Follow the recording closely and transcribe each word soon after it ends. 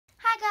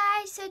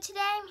so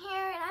today I'm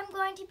here and I'm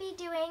going to be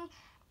doing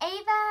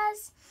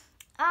Ava's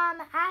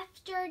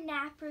after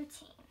nap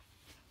routine.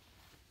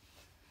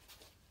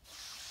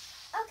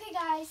 Okay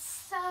guys,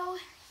 so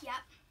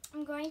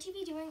I'm going to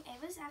be doing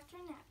Ava's after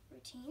nap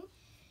routine.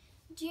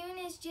 June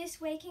is just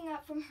waking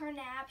up from her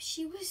nap.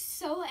 She was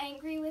so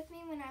angry with me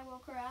when I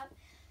woke her up.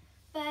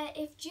 But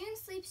if June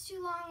sleeps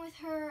too long with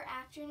her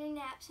afternoon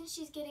nap, since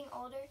she's getting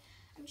older,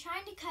 I'm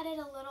trying to cut it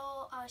a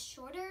little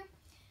shorter,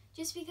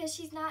 just because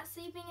she's not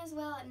sleeping as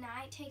well at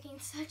night, taking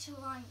such a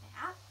long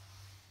nap,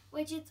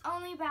 which it's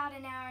only about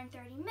an hour and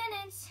 30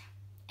 minutes.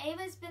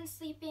 Ava's been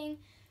sleeping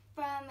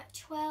from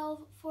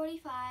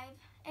 12:45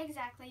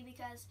 exactly,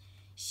 because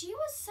she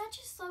was such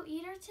a slow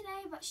eater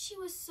today, but she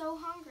was so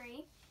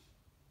hungry.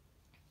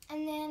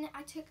 And then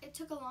it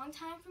took a long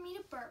time for me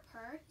to burp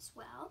her as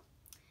well.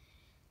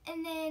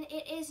 And then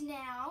it is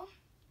now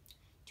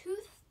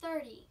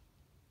 2:30.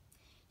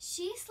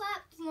 She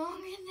slept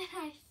longer than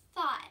I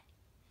thought.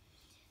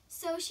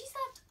 So she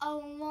slept a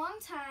long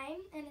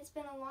time, and it's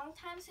been a long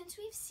time since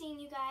we've seen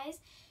you guys.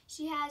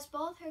 She has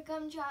both her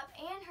gumdrop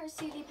and her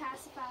Soothie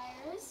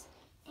pacifiers,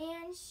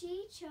 and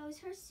she chose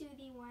her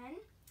Soothie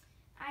one.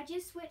 I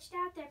just switched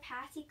out their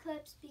passy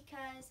clips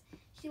because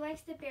she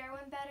likes the bear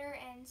one better,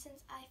 and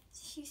since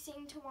she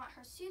seemed to want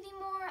her Soothie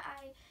more,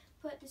 I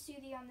put the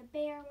Soothie on the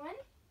bear one,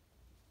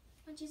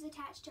 which is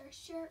attached to her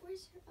shirt.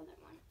 Where's her other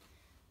one?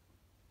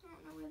 I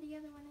don't know where the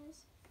other one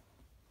is.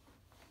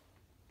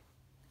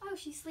 Oh,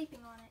 she's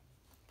sleeping on it.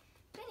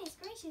 Goodness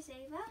gracious,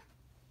 Ava.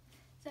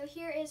 So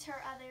here is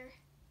her other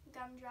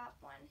gumdrop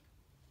one,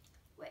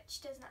 which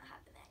does not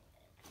have the magnet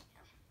in right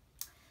now.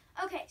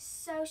 Okay,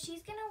 so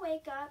she's gonna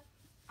wake up.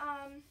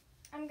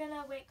 I'm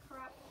gonna wake her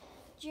up.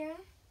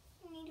 June,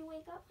 you need to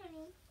wake up,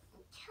 honey.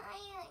 I'm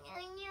tired,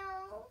 I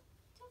know.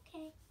 It's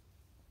okay.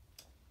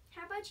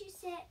 How about you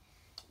sit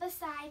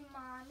beside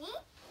Mommy?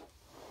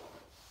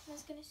 I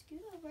was gonna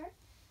scoot over.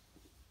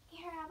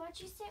 Here, how about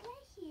you sit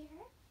right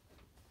here?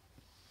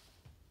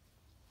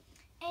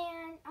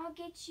 And I'll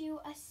get you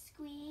a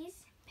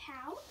squeeze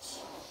pouch,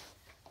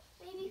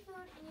 baby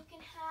food, and you can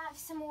have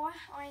some more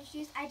orange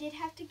juice. I did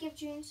have to give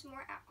June some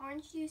more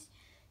orange juice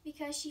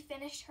because she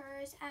finished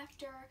hers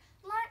after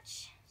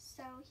lunch.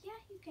 So yeah,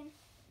 you can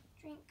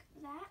drink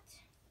that.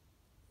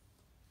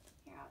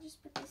 Here, I'll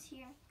just put this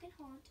here. You can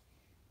hold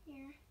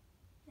here,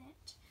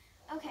 that.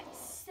 Okay,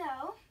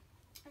 so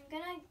I'm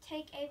gonna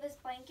take Ava's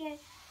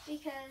blanket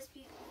because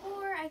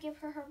before I give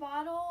her her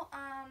bottle,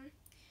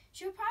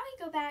 she'll probably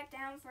go back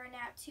down for a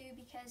nap too,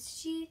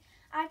 because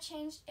I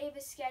changed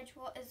Ava's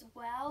schedule as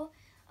well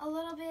a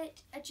little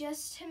bit,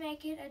 just to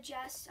make it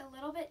adjust a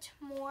little bit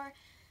more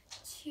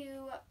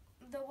to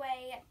the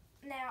way.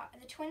 Now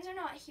the twins are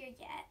not here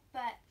yet,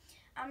 but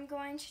I'm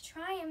going to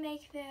try and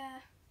make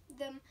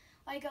them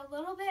like a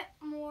little bit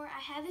more.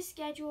 I have the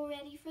schedule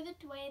ready for the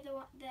way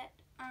that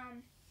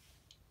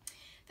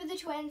for the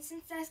twins,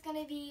 since that's going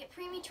to be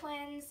preemie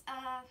twins,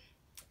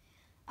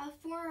 a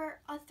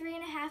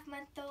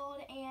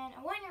 3.5-month-old and a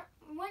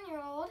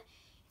one-year-old.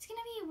 It's going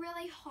to be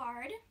really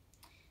hard.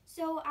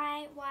 So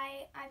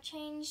I've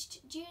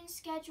changed June's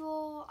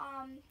schedule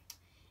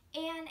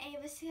and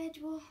Ava's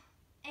schedule.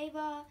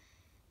 Ava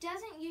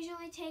doesn't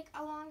usually take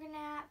a longer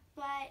nap,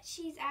 but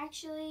she's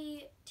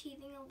actually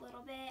teething a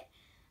little bit.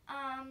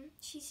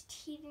 She's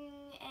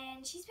teething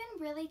and she's been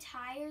really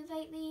tired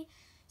lately.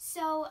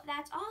 So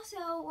that's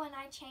also when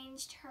I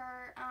changed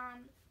her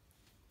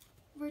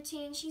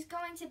routine. She's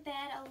going to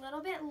bed a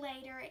little bit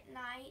later at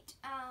night,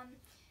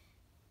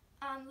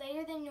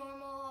 later than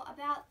normal,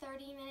 about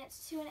 30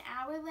 minutes to an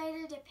hour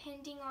later,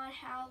 depending on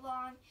how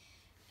long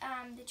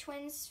the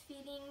twins'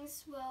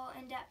 feedings will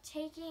end up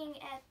taking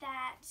at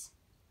that.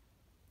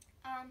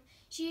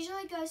 She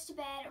usually goes to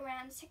bed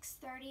around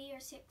 6:30 or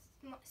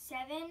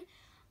 7,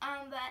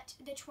 but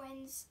the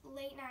twins'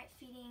 late night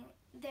feeding,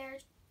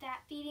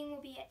 that feeding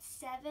will be at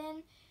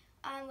 7,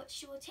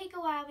 which will take a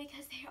while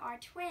because they are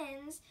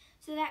twins,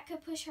 so that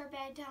could push her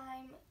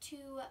bedtime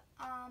to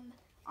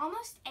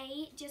almost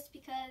 8, just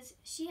because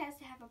she has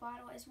to have a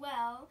bottle as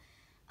well,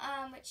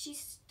 which she's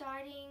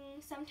starting.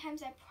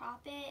 Sometimes I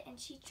prop it and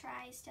she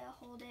tries to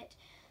hold it.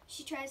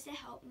 She tries to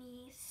help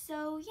me.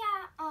 So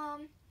yeah,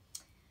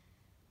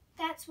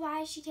 that's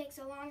why she takes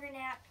a longer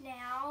nap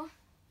now,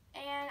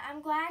 and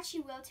I'm glad she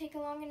will take a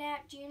longer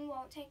nap. June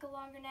won't take a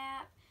longer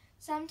nap.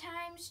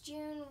 Sometimes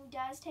June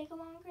does take a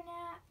longer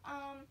nap.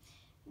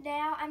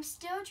 Now I'm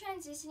still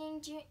transitioning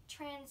June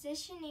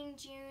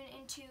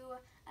into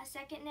a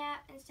second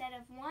nap instead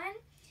of one,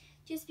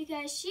 just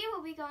because she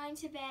will be going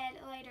to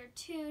bed later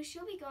too.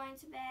 She'll be going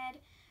to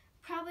bed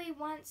probably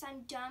once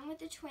I'm done with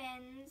the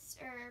twins,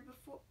 or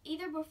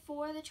either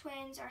before the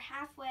twins or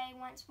halfway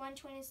once one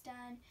twin is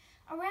done.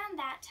 Around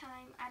that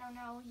time, I don't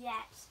know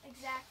yet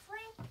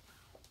exactly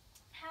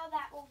how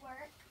that will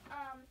work.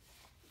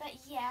 But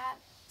yeah,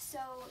 so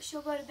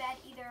she'll go to bed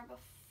either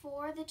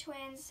before the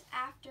twins,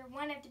 after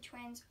one of the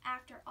twins,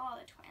 after all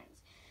the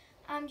twins.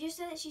 Just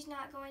so that she's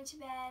not going to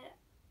bed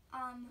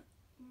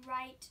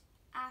right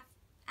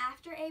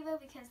after Ava,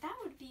 because that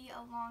would be a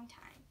long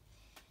time.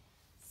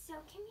 So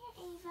come here,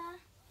 Ava.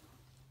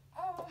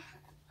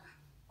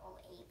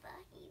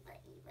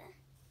 Eva.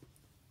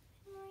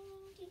 Good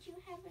morning. Did you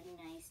have a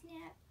nice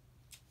nap?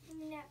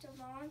 You napped a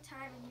long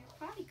time and you'll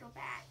probably go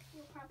back.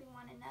 You'll probably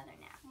want another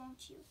nap,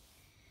 won't you?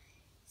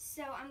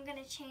 So I'm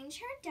going to change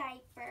her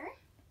diaper.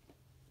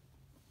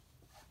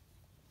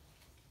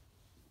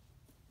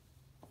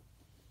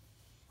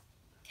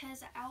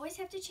 Because I always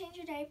have to change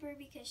her diaper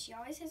because she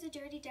always has a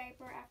dirty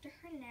diaper after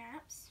her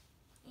naps,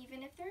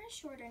 even if they're a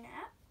shorter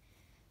nap.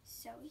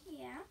 So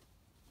yeah.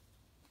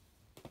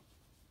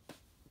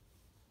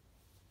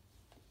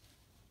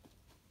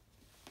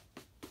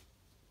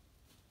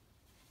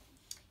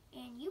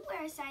 And you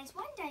wear a size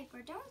 1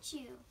 diaper, don't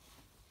you?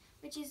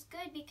 Which is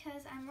good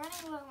because I'm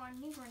running low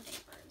on newborn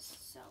diapers,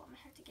 so I'm going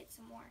to have to get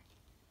some more.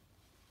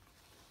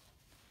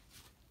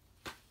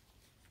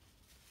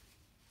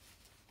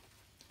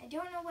 I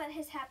don't know what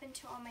has happened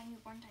to all my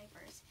newborn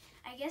diapers.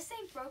 I guess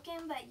they've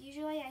broken, but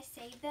usually I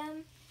save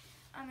them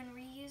and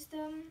reuse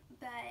them.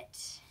 But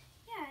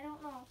yeah, I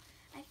don't know.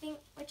 I think,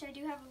 which I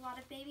do have a lot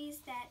of babies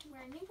that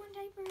wear newborn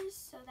diapers,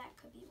 so that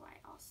could be why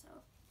also.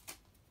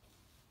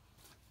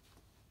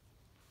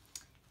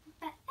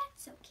 But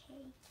that's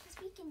okay, because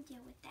we can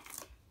deal with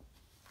that.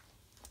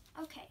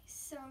 Okay,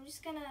 so I'm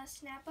just going to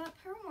snap up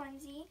her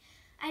onesie.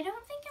 I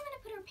don't think I'm going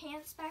to put her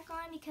pants back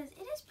on because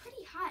it is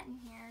pretty hot in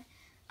here.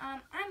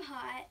 I'm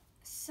hot,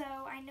 so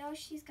I know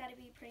she's got to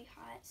be pretty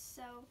hot.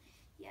 So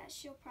yeah,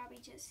 she'll probably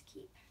just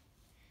keep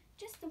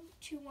just the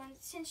 2 ones,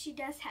 since she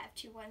does have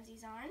 2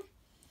 onesies on.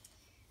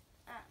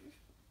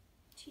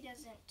 She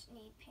doesn't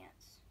need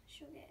pants.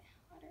 She'll get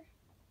hotter.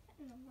 What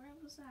in the world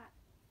was that?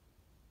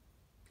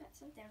 Got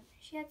something.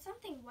 She had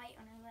something white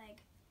on her leg.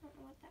 I don't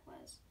know what that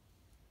was.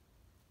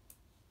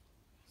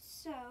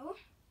 So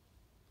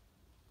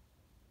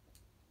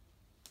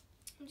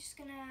I'm just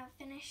gonna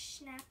finish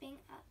snapping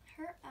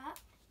her up.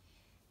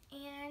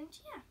 And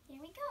yeah,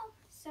 here we go.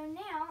 So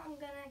now I'm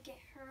gonna get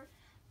her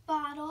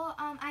bottle.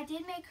 I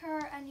did make her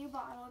a new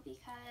bottle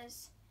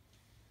because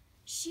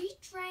she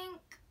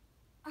drank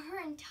her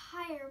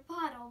entire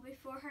bottle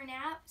before her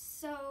nap.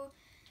 So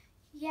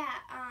yeah,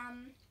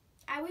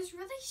 I was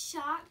really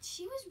shocked.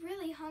 She was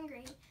really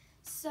hungry.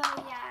 So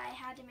yeah, I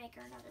had to make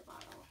her another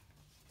bottle.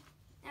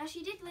 Now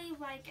she did leave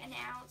like an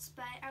ounce,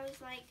 but I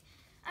was like,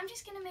 I'm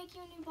just gonna make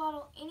you a new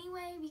bottle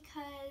anyway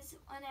because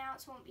 1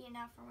 ounce won't be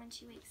enough for when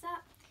she wakes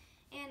up.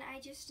 And I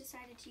just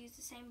decided to use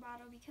the same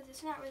bottle because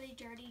it's not really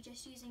dirty,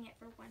 just using it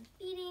for 1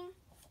 feeding.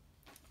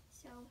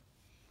 So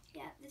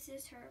yeah, this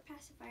is her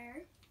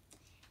pacifier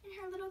and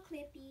her little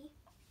clippy.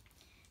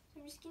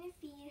 So I'm just gonna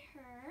feed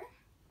her.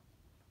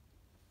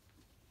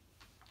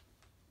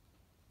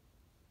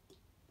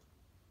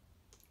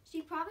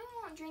 She probably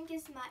won't drink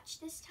as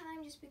much this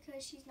time just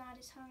because she's not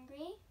as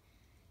hungry.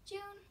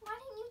 June, why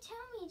didn't you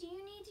tell me? Do you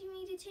need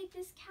me to take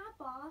this cap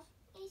off?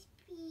 Yes,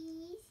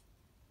 please.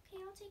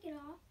 Okay, I'll take it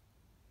off.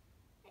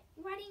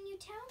 Why didn't you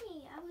tell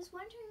me? I was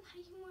wondering why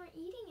you weren't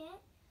eating it.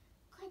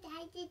 Because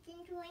I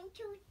didn't want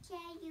to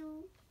tell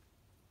you.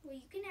 Well,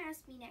 you can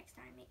ask me next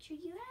time. Make sure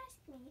you ask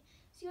me.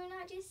 So you're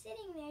not just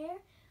sitting there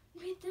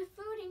with the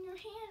food in your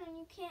hand and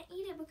you can't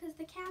eat it because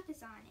the cap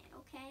is on it,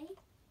 okay?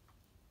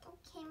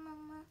 Okay,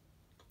 Mama.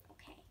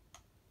 Okay.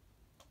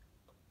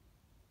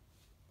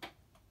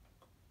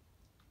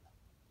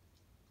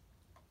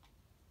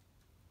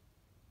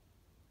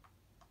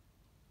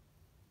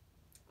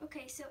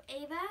 Okay, so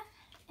Ava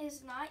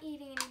is not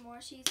eating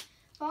anymore. She's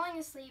falling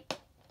asleep,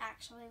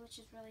 actually, which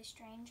is really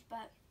strange,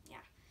 but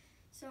yeah.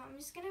 So I'm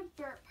just gonna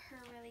burp her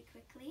really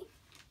quickly.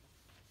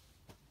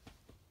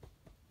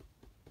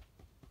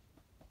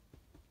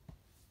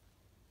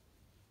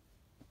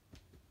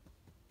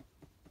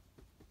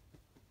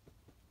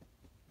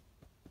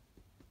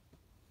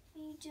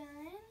 Are you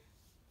done?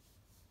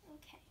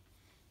 Okay.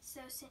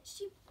 So since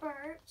she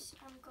burped,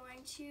 I'm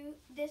going to,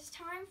 this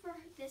time for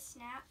this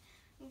nap,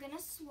 I'm gonna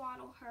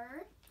swaddle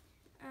her.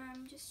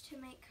 Just to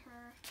make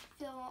her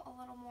feel a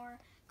little more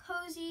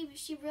cozy.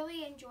 She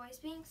really enjoys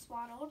being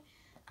swaddled.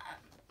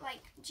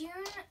 Like June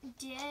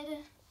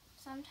did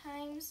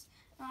sometimes,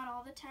 not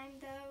all the time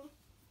though,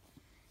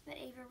 but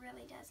Ava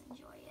really does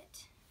enjoy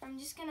it. I'm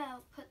just gonna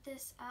put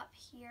this up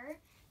here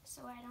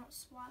so I don't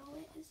swaddle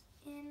it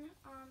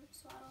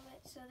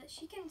so that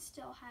she can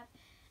still have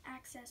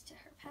access to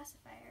her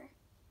pacifier.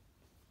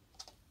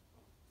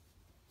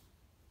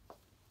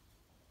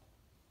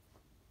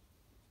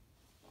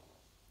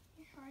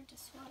 Hard to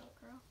swaddle,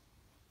 girl.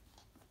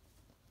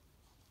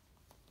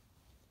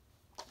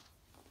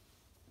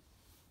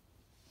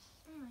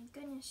 Oh my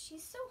goodness,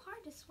 she's so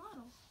hard to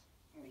swaddle.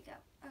 Here we go.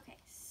 Okay,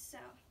 so.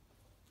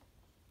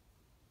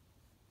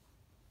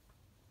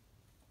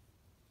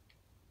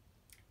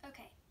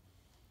 Okay,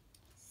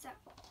 so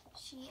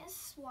she is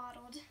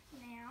swaddled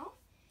now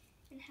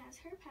and has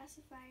her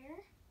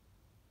pacifier.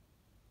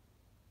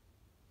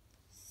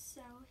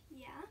 So,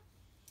 yeah.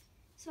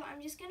 So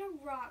I'm just gonna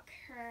rock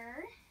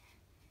her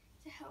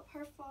to help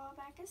her fall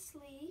back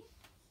asleep.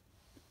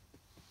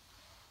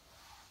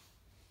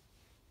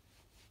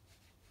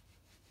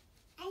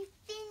 I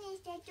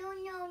finished. I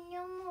don't know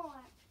no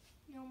more.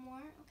 No more?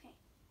 Okay.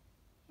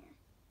 Here.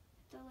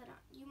 Put the lid on.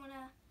 You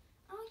wanna...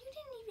 Oh, you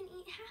didn't even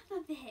eat half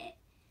of it.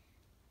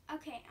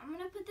 Okay, I'm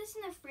going to put this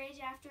in the fridge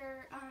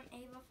after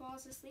Ava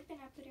falls asleep, and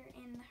I put her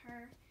in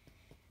her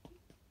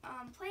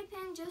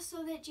playpen just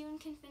so that June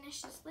can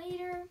finish this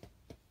later.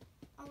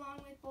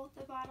 Along with both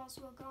the bottles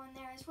will go in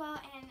there as well.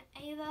 And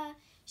Ava,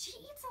 she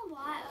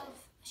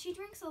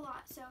drinks a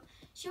lot, so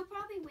she'll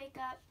probably wake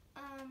up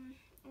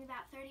in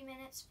about 30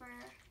 minutes for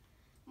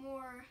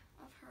more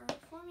of her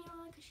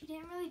formula because she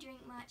didn't really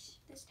drink much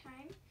this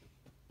time.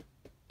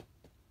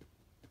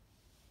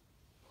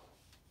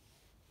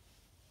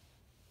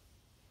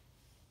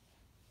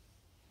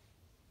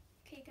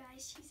 Okay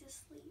guys, she's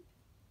asleep.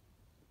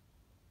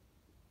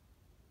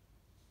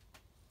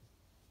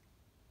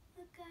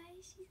 Look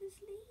guys, she's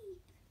asleep.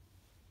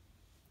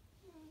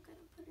 I'm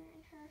gonna put her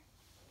in her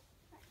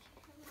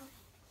little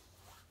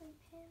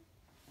playpen.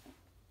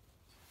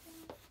 She's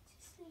going to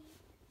sleep.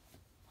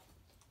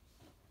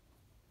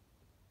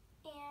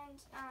 And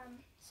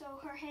so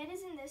her head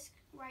is in this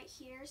right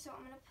here, so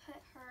I'm gonna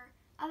put her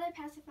other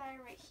pacifier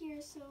right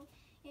here, so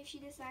if she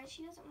decides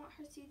she doesn't want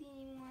her Soothie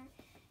anymore,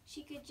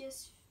 she could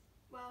just,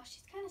 well,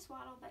 she's kind of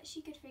swaddled, but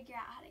she could figure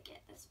out how to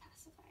get this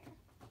pacifier.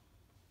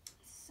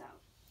 So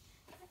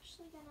I'm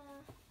actually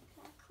gonna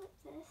clip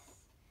this.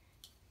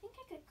 I think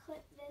I could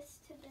clip this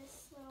to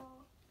this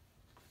little,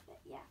 but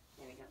yeah,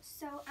 there we go.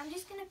 So I'm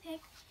just gonna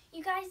pick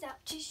you guys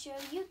up to show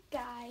you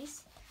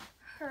guys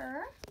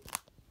her.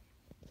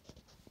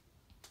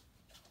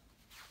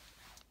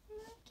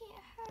 Look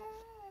at her.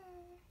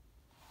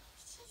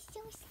 She's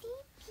so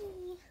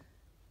sleepy.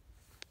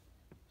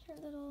 Her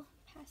little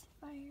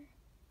pacifier.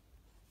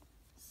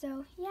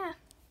 So yeah.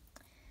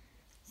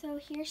 So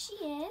here she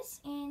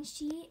is, and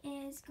she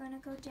is gonna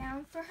go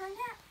down for her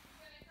nap.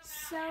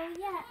 So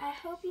yeah, I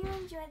hope you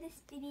enjoyed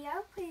this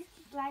video. Please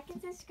like and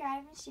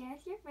subscribe and share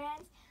with your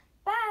friends.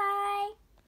 Bye!